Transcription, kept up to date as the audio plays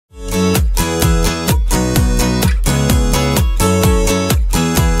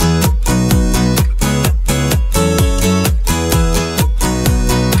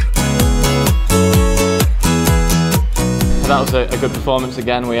good performance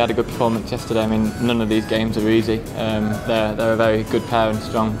again. We had a good performance yesterday. I mean, none of these games are easy. They're a very good pair and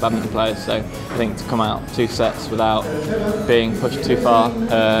strong badminton players. So I think to come out 2 sets without being pushed too far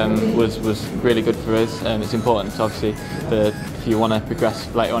was really good for us. It's important, obviously, if you want to progress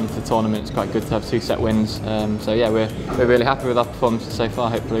later on into the tournament. It's quite good to have 2 set wins. So yeah, we're really happy with our performances so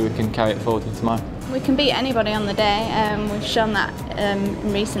far. Hopefully, we can carry it forward to tomorrow. We can beat anybody on the day. We've shown that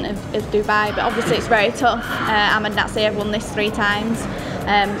recent of Dubai, but obviously it's very tough. Ahmed Natsir have won this 3 times.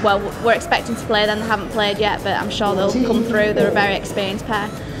 Well, we're expecting to play them. They haven't played yet, but I'm sure they'll come through. They're a very experienced pair.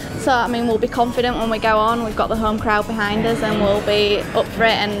 So I mean, we'll be confident when we go on. We've got the home crowd behind us, and we'll be up for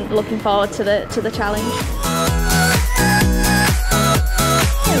it and looking forward to the challenge.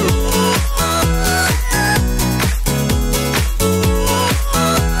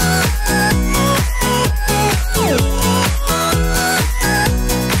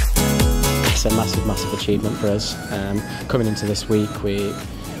 It's a massive achievement for us. Coming into this week, we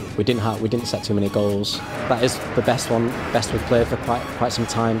didn't set too many goals. That is the best we've played for quite some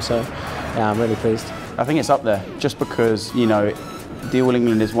time. So yeah, I'm really pleased. I think it's up there just because, you know, the All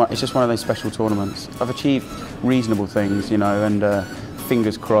England it's just one of those special tournaments. I've achieved reasonable things, you know, and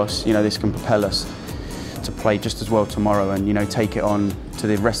fingers crossed, you know, this can propel us to play just as well tomorrow and, you know, take it on to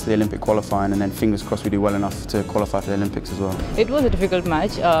the rest of the Olympic qualifying, and then fingers crossed we do well enough to qualify for the Olympics as well. It was a difficult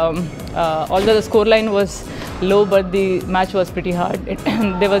match. Although the scoreline was low, but the match was pretty hard.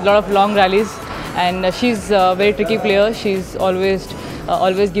 There was a lot of long rallies, and she's a very tricky player. She's always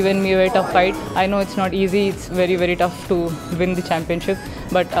given me a very tough fight. I know it's not easy. It's very tough to win the championship,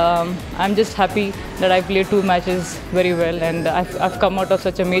 but I'm just happy that I played 2 matches very well, and I've come out of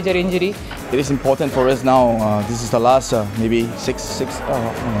such a major injury. It is important for us now. This is the last maybe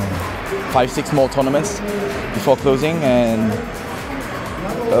 5-6 more tournaments before closing, and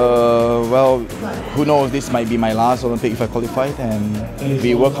well, who knows, this might be my last Olympic if I qualified, and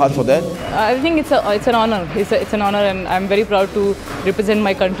we work hard for that. I think it's an honor. It's an honor, and I'm very proud to represent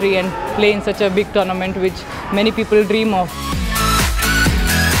my country and play in such a big tournament which many people dream of.